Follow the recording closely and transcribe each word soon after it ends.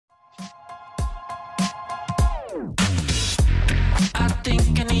I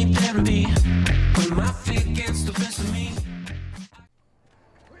think I need therapy when my feet against the fence of me.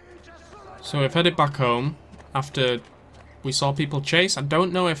 So we've headed back home after we saw people chase. I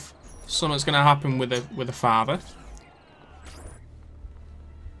don't know if something's going to happen with the father.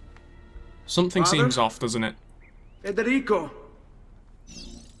 Something seems off, doesn't it? Federico.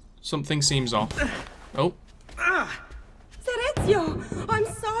 Something seems off. Oh. Ezio, I'm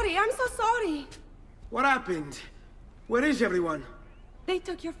sorry. I'm so sorry. What happened? Where is everyone? They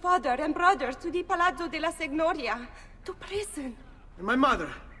took your father and brothers to the Palazzo della Signoria, to prison. And my mother,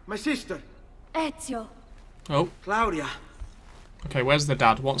 my sister. Ezio. Oh. Claudia. Okay, where's the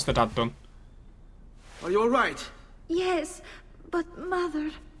dad? What's the dad done? Are you alright? Yes, but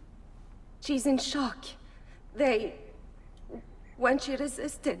mother... She's in shock. When she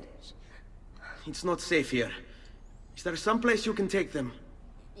resisted... It's not safe here. Is there some place you can take them?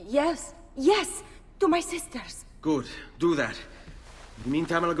 Yes, to my sisters. Good, do that. In the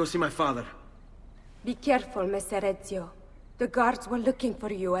meantime, I'll go see my father. Be careful, Messer Ezio. The guards were looking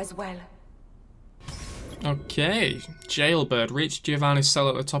for you as well. Okay, jailbird. Reach Giovanni's cell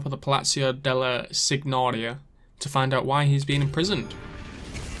at the top of the Palazzo della Signoria to find out why he's been imprisoned.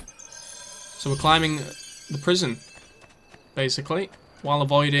 So we're climbing the prison, basically, while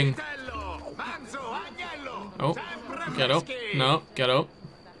avoiding... Oh, get up. No, get up.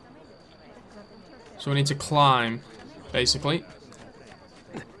 So we need to climb, basically.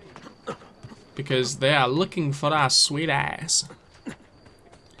 Because they are looking for our sweet ass.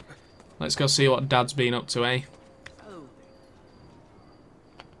 Let's go see what Dad's been up to, eh?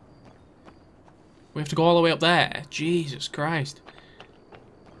 We have to go all the way up there. Jesus Christ.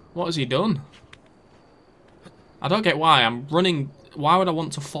 What has he done? I don't get why. I'm running... Why would I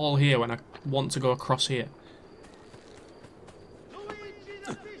want to fall here when I want to go across here?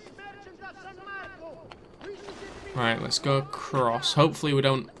 Right, let's go across. Hopefully we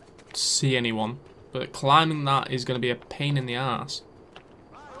don't see anyone. But climbing that is going to be a pain in the ass.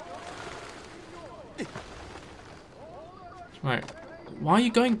 Right. Why are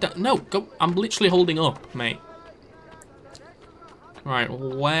you going down? No, go. I'm literally holding up, mate. Right,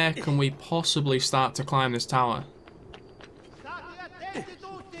 where can we possibly start to climb this tower?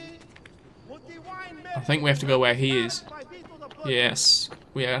 I think we have to go where he is. Yes,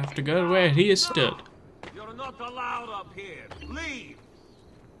 we have to go where he is stood. You're not allowed up here. Leave.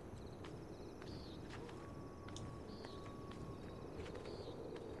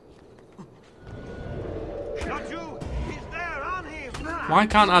 Got you. He's there on him. Why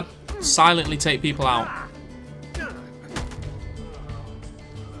can't I silently take people out?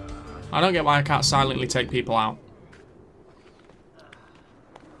 I don't get why I can't silently take people out.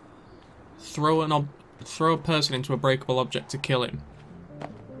 Throw a person into a breakable object to kill him.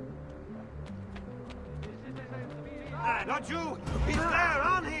 Not you. He's there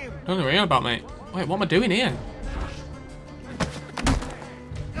on him. Don't know what you're on about, mate. Wait, what am I doing here?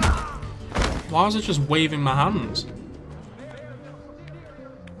 Why was I just waving my hands?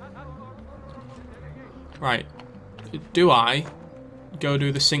 Right. Do I go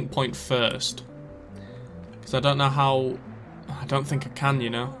do the sync point first? Because I don't know how... I don't think I can, you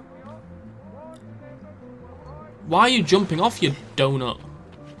know. Why are you jumping off, you donut?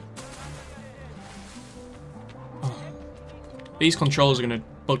 Oh. These controls are going to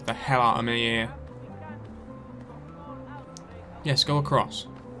bug the hell out of me here. Yes, go across.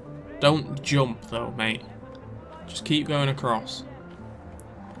 Don't jump though, mate. Just keep going across.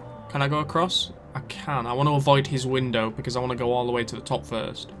 Can I go across? I can. I want to avoid his window because I want to go all the way to the top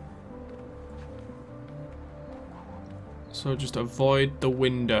first. So just avoid the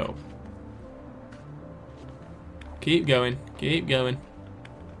window. Keep going. Keep going.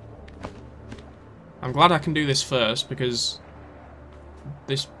 I'm glad I can do this first because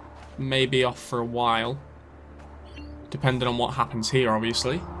this may be off for a while. Depending on what happens here,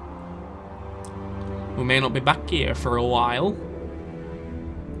 obviously. We may not be back here for a while.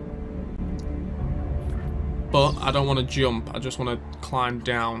 But I don't want to jump, I just want to climb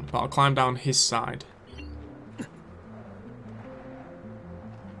down. But I'll climb down his side.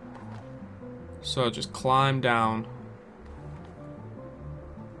 So just climb down.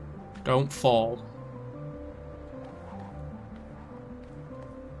 Don't fall.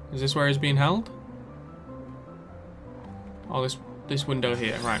 Is this where he's being held? Oh, this window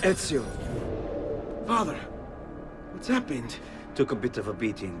here, right. Ezio. Father, what's happened? Took a bit of a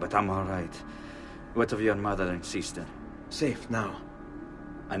beating, but I'm alright. What of your mother and sister? Safe now.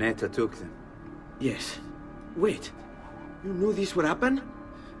 Annetta took them. Yes. Wait. You knew this would happen?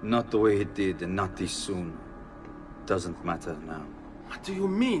 Not the way it did, and not this soon. Doesn't matter now. What do you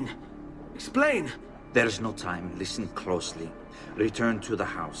mean? Explain. There's no time. Listen closely. Return to the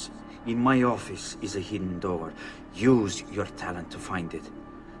house. In my office is a hidden door. Use your talent to find it.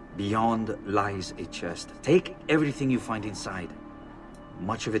 Beyond lies a chest. Take everything you find inside.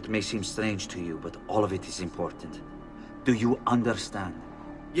 Much of it may seem strange to you, but all of it is important. Do you understand?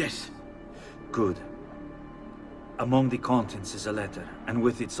 Yes. Good. Among the contents is a letter, and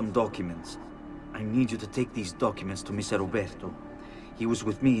with it some documents. I need you to take these documents to Mr. Roberto. He was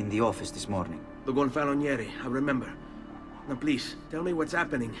with me in the office this morning. The Gonfalonieri, I remember. Now please, tell me what's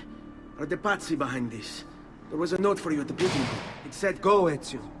happening. Are the Pazzi behind this? There was a note for you at the meeting. It said, "Go,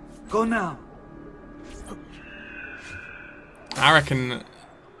 Ezio. Go now." I reckon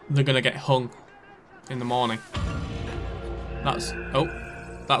they're gonna get hung in the morning.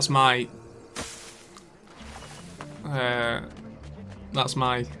 That's my I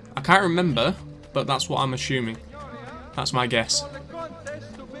can't remember, but that's what I'm assuming. That's my guess.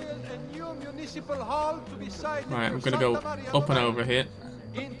 Right, I'm gonna go up and over here.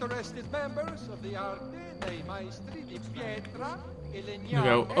 Interested members of the Arte dei Maestri di Pietra e I'm gonna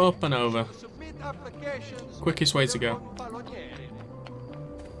go up and over. submit applications. Quickest way to go.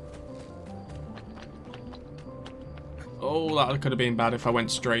 Oh, that could have been bad if I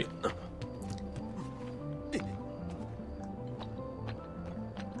went straight.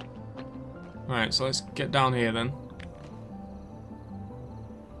 Right, so let's get down here then.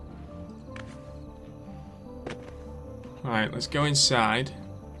 Right, let's go inside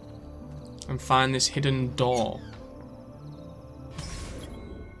and find this hidden door.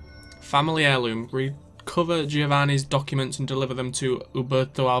 Family heirloom. Recover Giovanni's documents and deliver them to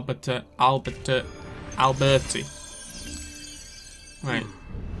Uberto Alberti. Right.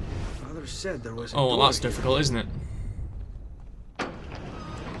 Father said there was a Oh, well, door that's here. difficult, isn't it?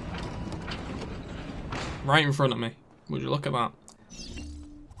 Right in front of me. Would you look at that?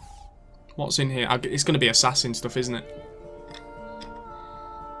 What's in here? It's going to be assassin stuff, isn't it?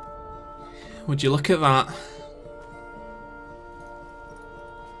 Would you look at that?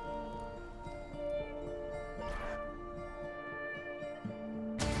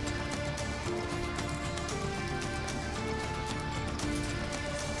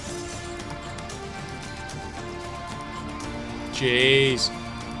 Jeez.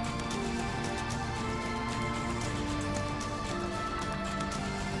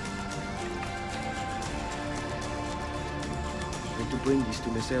 To bring this to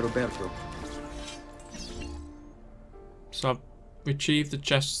Messer Roberto. So I've retrieved the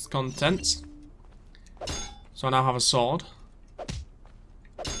chest's contents. So I now have a sword.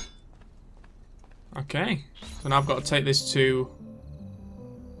 Okay. So now I've got to take this to...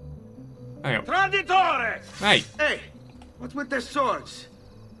 Hey up. Traditore! Hey! Hey, what's with the swords?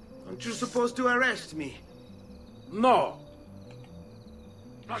 Aren't you supposed to arrest me? No!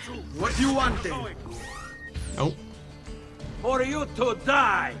 What do you want then? Oh. For you to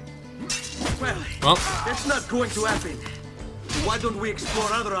die! Well, that's not going to happen. Why don't we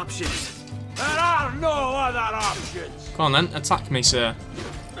explore other options? There are no other options! Come on then, attack me, sir.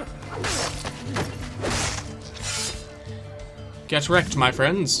 Get wrecked, my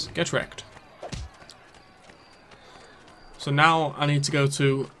friends. Get wrecked. So now I need to go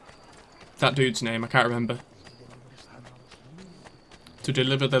to that dude's name, I can't remember. To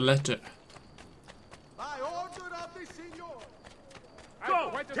deliver the letter.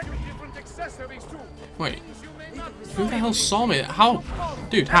 Wait, who the hell saw me? How?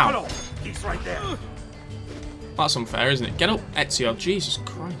 Dude, how? He's right there. That's unfair, isn't it? Get up, Ezio. Jesus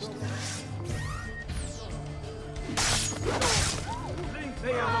Christ.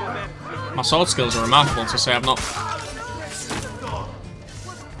 My sword skills are remarkable to say I've not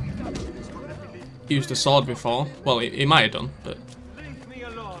used a sword before. Well, he might have done, but... Leave me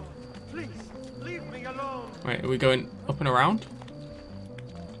alone. Please, leave me alone. Wait, are we going up and around?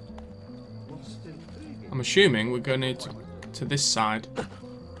 I'm assuming we're going to this side.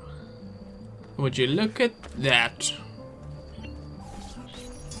 Would you look at that?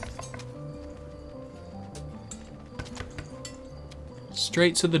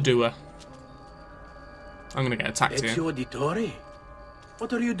 Straight to the doer. I'm gonna get attacked here. Ezio Auditore?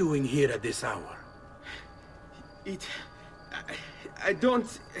 What are you doing here at this hour? I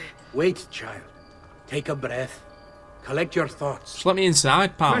don't... Wait, child. Take a breath. Collect your thoughts. Just let me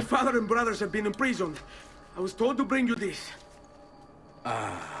inside, pal. My father and brothers have been imprisoned. I was told to bring you this.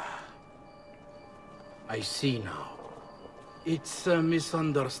 I see now. It's a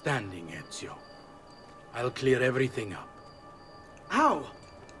misunderstanding, Ezio. I'll clear everything up. How?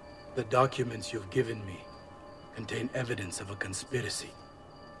 The documents you've given me contain evidence of a conspiracy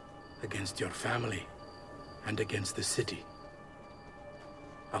against your family and against the city.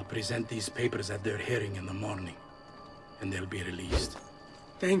 I'll present these papers at their hearing in the morning, and they'll be released.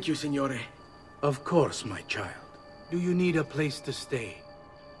 Thank you, Signore. Of course, my child. Do you need a place to stay?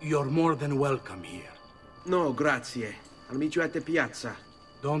 You're more than welcome here. No, grazie. I'll meet you at the piazza.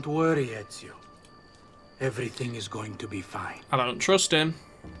 Don't worry, Ezio. Everything is going to be fine. I don't trust him.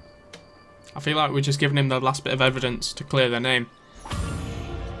 I feel like we're just giving him the last bit of evidence to clear their name.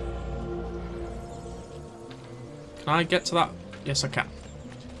 Can I get to that? Yes, I can.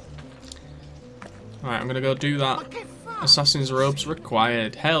 Alright, I'm gonna go do that. Assassin's robes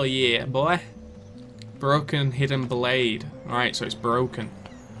required. Hell yeah, boy. Broken hidden blade. Alright, so it's broken.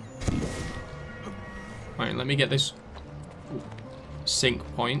 Alright, let me get this sync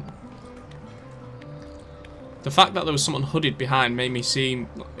point. The fact that there was someone hooded behind made me seem...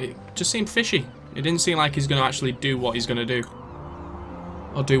 It just seemed fishy. It didn't seem like he's going to actually do what he's going to do.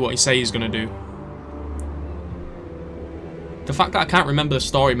 Or do what he says he's going to do. The fact that I can't remember the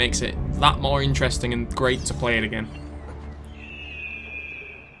story makes it that more interesting and great to play it again.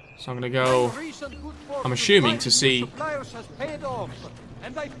 So I'm going to go... I'm assuming to see...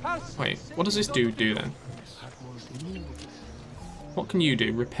 Wait, what does this dude do then? What can you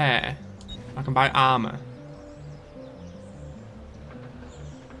do? Repair. I can buy armor.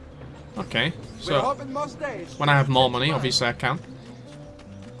 Okay, so when I have more money, obviously I can.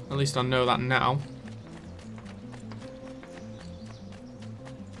 At least I know that now.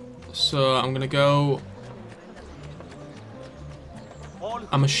 So I'm gonna go...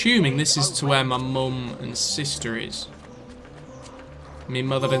 I'm assuming this is to where my mum and sister is. Me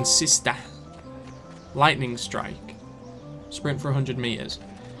mother and sister. Lightning strike. Sprint for 100 meters.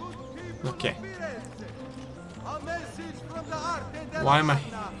 Okay. Why am I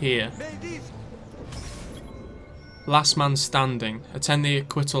here? Last man standing. Attend the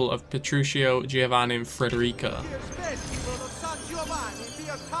acquittal of Petruchio, Giovanni and Federico.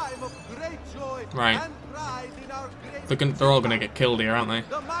 Right. They're all gonna get killed here, aren't they?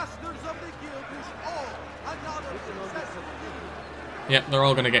 Yep, they're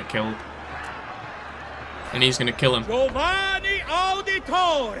all gonna get killed. And he's gonna kill him. Giovanni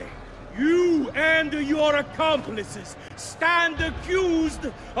Auditore! You and your accomplices stand accused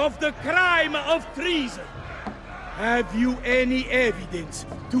of the crime of treason. Have you any evidence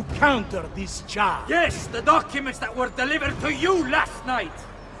to counter this charge? Yes, the documents that were delivered to you last night.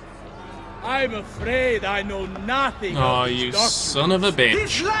 I'm afraid I know nothing Oh, of these you documents. son of a bitch.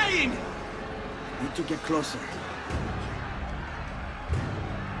 He's lying! Need to get closer.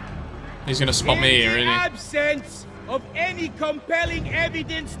 He's gonna spot me here, In isn't the he? absence of any compelling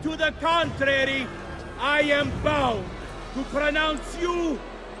evidence to the contrary, I am bound to pronounce you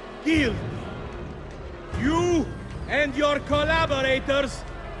guilty. You and your collaborators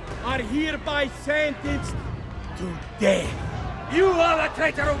are hereby sentenced to death. You are the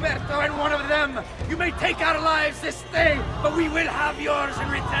traitor, Roberto, and one of them. You may take our lives this day, but we will have yours in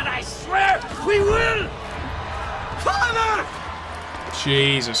return, I swear! We will! Father!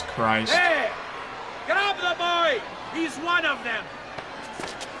 Jesus Christ. Hey! Grab the boy! He's one of them!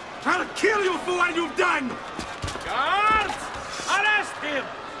 I'll kill you for what you've done! Guards! Arrest him!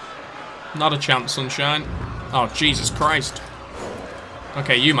 Not a chance, sunshine. Oh, Jesus Christ.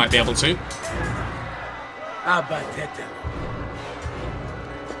 Okay, you might be able to. Abatete.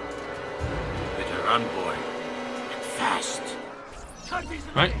 Better run, boy. And fast.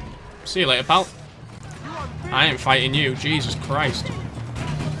 Right. See you later, pal. I ain't fighting you. Jesus Christ.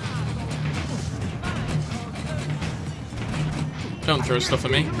 Don't throw stuff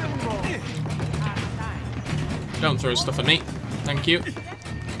at me. Don't throw stuff at me. Thank you.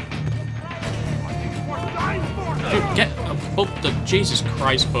 Dude, get above the... Jesus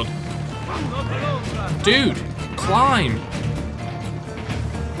Christ, bud. Dude, climb.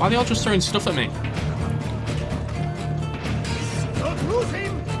 Why are they all just throwing stuff at me?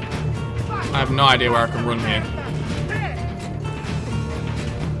 I have no idea where I can run here.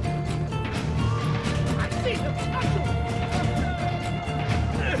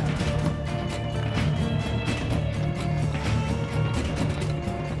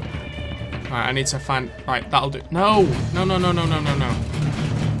 Alright, I need to find... Right, that'll do... No! No, no, no, no, no, no, no.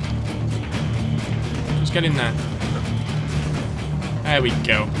 Just get in there. There we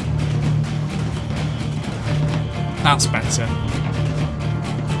go. That's better.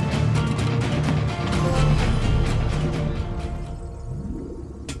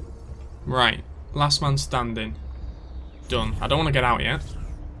 Right. Last man standing. Done. I don't want to get out yet.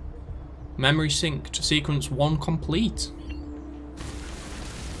 Memory synced. Sequence 1 complete.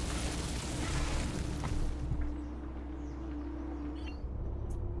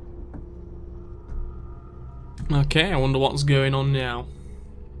 Okay, I wonder what's going on now.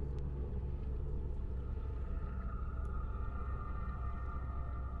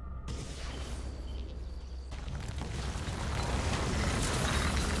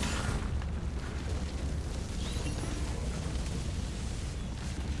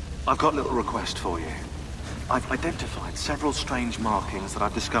 I've got a little request for you. I've identified several strange markings that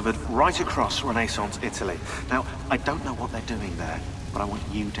I've discovered right across Renaissance Italy. Now, I don't know what they're doing there, but I want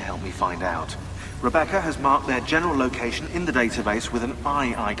you to help me find out. Rebecca has marked their general location in the database with an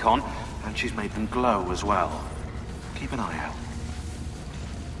eye icon, and she's made them glow as well. Keep an eye out.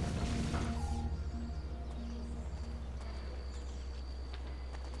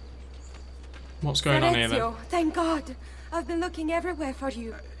 What's going on here then? Ezio, thank God. I've been looking everywhere for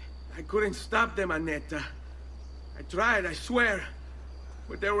you. I couldn't stop them, Annetta. I tried, I swear.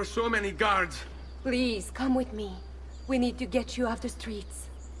 But there were so many guards. Please, come with me. We need to get you off the streets.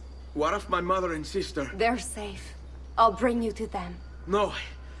 What of my mother and sister? They're safe. I'll bring you to them. No.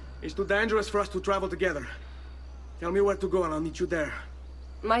 It's too dangerous for us to travel together. Tell me where to go and I'll meet you there.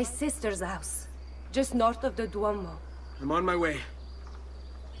 My sister's house. Just north of the Duomo. I'm on my way.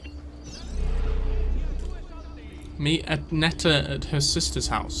 Meet Annetta at her sister's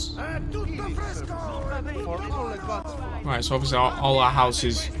house. Right, so obviously all our house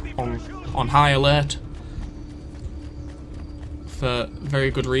is on high alert. For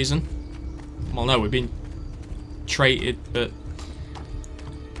very good reason. Well, no, we've been traited, but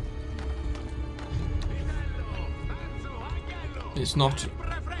it's not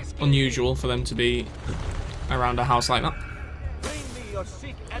unusual for them to be around a house like that.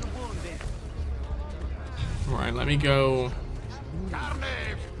 Right, let me go.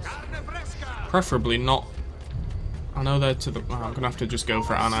 Preferably not. I know they're to the. Oh, I'm gonna have to just go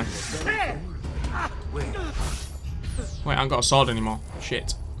for it, aren't I? Wait, I haven't got a sword anymore.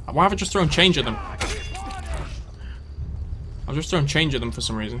 Shit. Why have I just thrown change at them? I've just thrown change at them for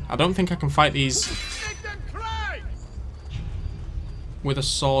some reason. I don't think I can fight these with a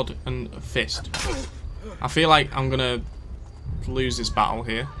sword and a fist. I feel like I'm gonna lose this battle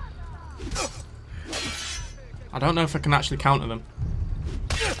here. I don't know if I can actually counter them.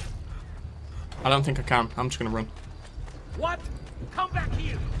 I don't think I can. I'm just gonna run. What? Come back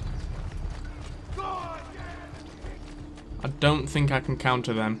here! I don't think I can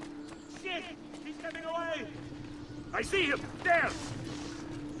counter them. Shit! He's coming away! I see him! There! I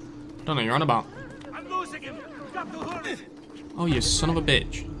don't know what you're on about. I'm losing him! Got to hurry! Oh, you son of a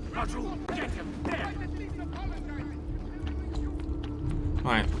bitch. Get him! There!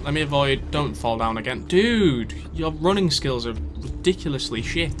 Right, let me avoid. Don't fall down again. Dude, your running skills are ridiculously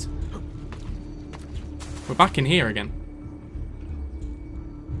shit. We're back in here again.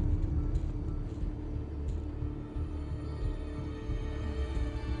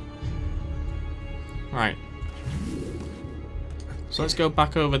 Right. So let's go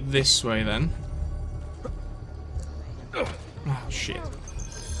back over this way then. Oh, shit.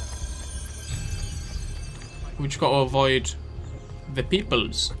 We just got to avoid the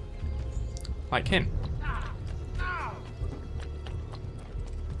peoples. Like him.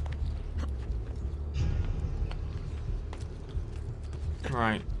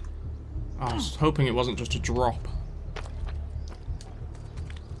 Right. I was hoping it wasn't just a drop.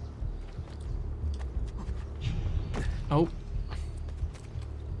 Oh.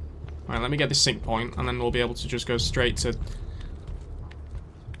 Right, let me get this sync point and then we'll be able to just go straight to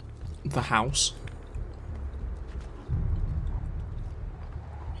the house.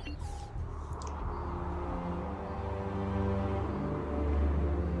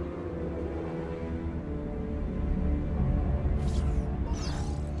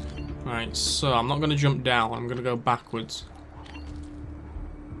 Right, so I'm not going to jump down, I'm going to go backwards.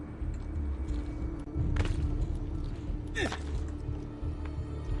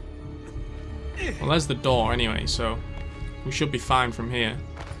 Well, there's the door anyway, so we should be fine from here.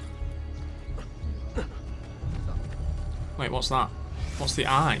 Wait, what's that? What's the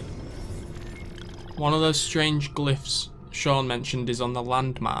eye? One of those strange glyphs Sean mentioned is on the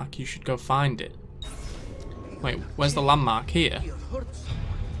landmark. You should go find it. Wait, where's the landmark? Here?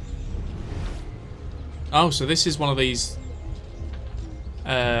 Oh, so this is one of these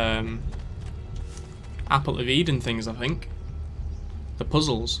Apple of Eden things, I think. The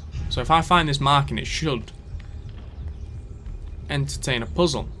puzzles. So if I find this marking, it should entertain a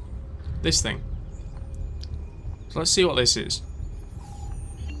puzzle. This thing. So let's see what this is.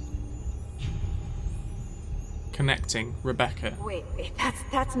 Connecting Rebecca. Wait,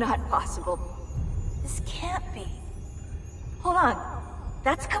 that's not possible. This can't be. Hold on.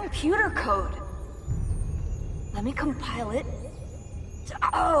 That's computer code. Let me compile it.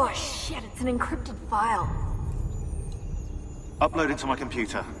 Oh shit, it's an encrypted file. Upload it to my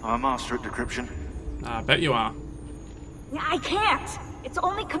computer. I'm a master at decryption. I bet you are. I can't. It's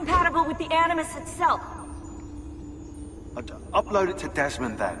only compatible with the Animus itself. Upload it to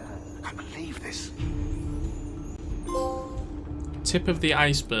Desmond then. I can't believe this. Tip of the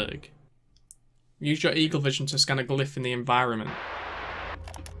iceberg. Use your eagle vision to scan a glyph in the environment.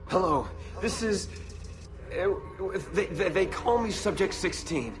 Hello, this is... They call me Subject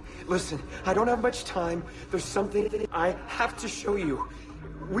 16. Listen, I don't have much time. There's something I have to show you.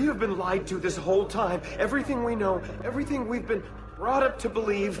 We have been lied to this whole time. Everything we know, everything we've been brought up to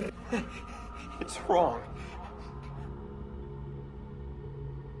believe, it's wrong.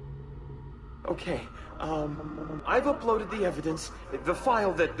 Okay, I've uploaded the evidence, the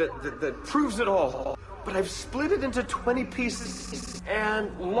file that proves it all, but I've split it into 20 pieces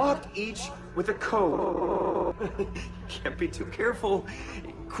and locked each with a code. Can't be too careful.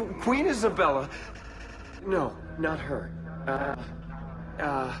 Queen Isabella. No, not her.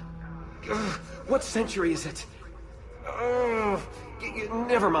 What century is it?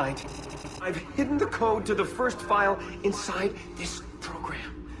 Never mind. I've hidden the code to the first file inside this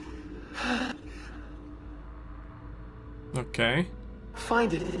program. Okay.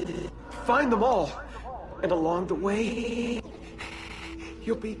 Find it. Find them all. And along the way,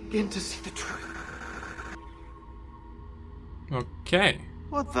 you'll begin to see the truth. Okay.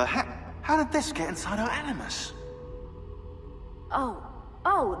 What the heck? How did this get inside our Animus?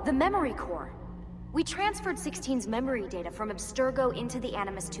 Oh, the memory core. We transferred 16's memory data from Abstergo into the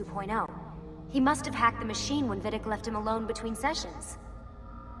Animus 2.0. He must have hacked the machine when Vidic left him alone between sessions.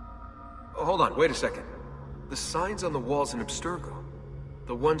 Oh, hold on, wait a second. The signs on the walls in Abstergo,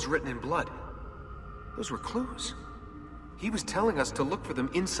 the ones written in blood, those were clues. He was telling us to look for them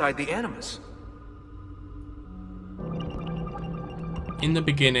inside the Animus. In the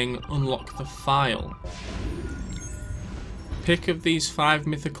beginning, unlock the file. Pick of these five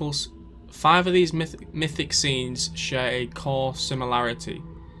of these mythic scenes share a core similarity.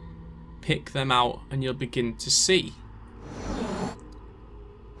 Pick them out and you'll begin to see.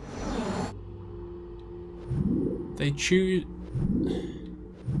 They choose...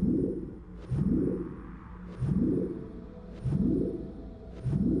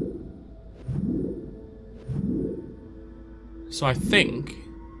 So I think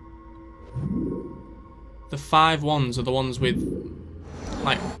the 5 ones are the ones with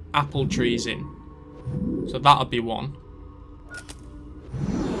like apple trees in. So that'll be one.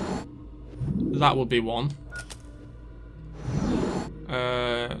 That would be one.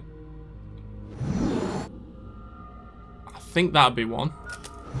 I think that'd be one.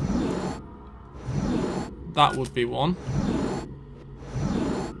 That would be one.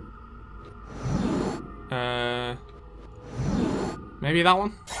 Maybe that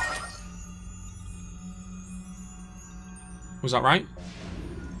one? Was that right?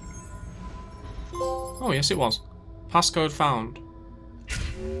 Oh, yes it was. Passcode found.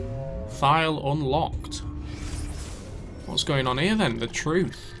 File unlocked. What's going on here then? The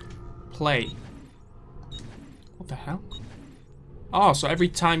truth. Play. What the hell? Oh, so every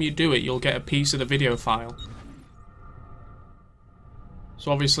time you do it, you'll get a piece of the video file.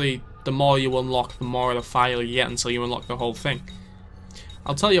 So obviously, the more you unlock, the more of the file you get until you unlock the whole thing.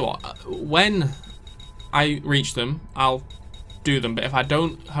 I'll tell you what, when I reach them, I'll do them. But if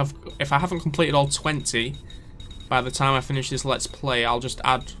I haven't completed all 20 by the time I finish this Let's Play, I'll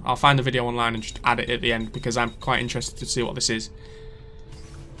find the video online and just add it at the end because I'm quite interested to see what this is.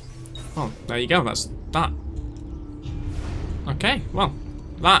 Oh, there you go. That's that. Okay, well,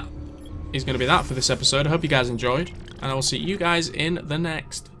 that is going to be that for this episode. I hope you guys enjoyed, and I will see you guys in the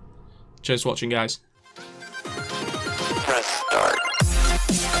next. Cheers for watching, guys.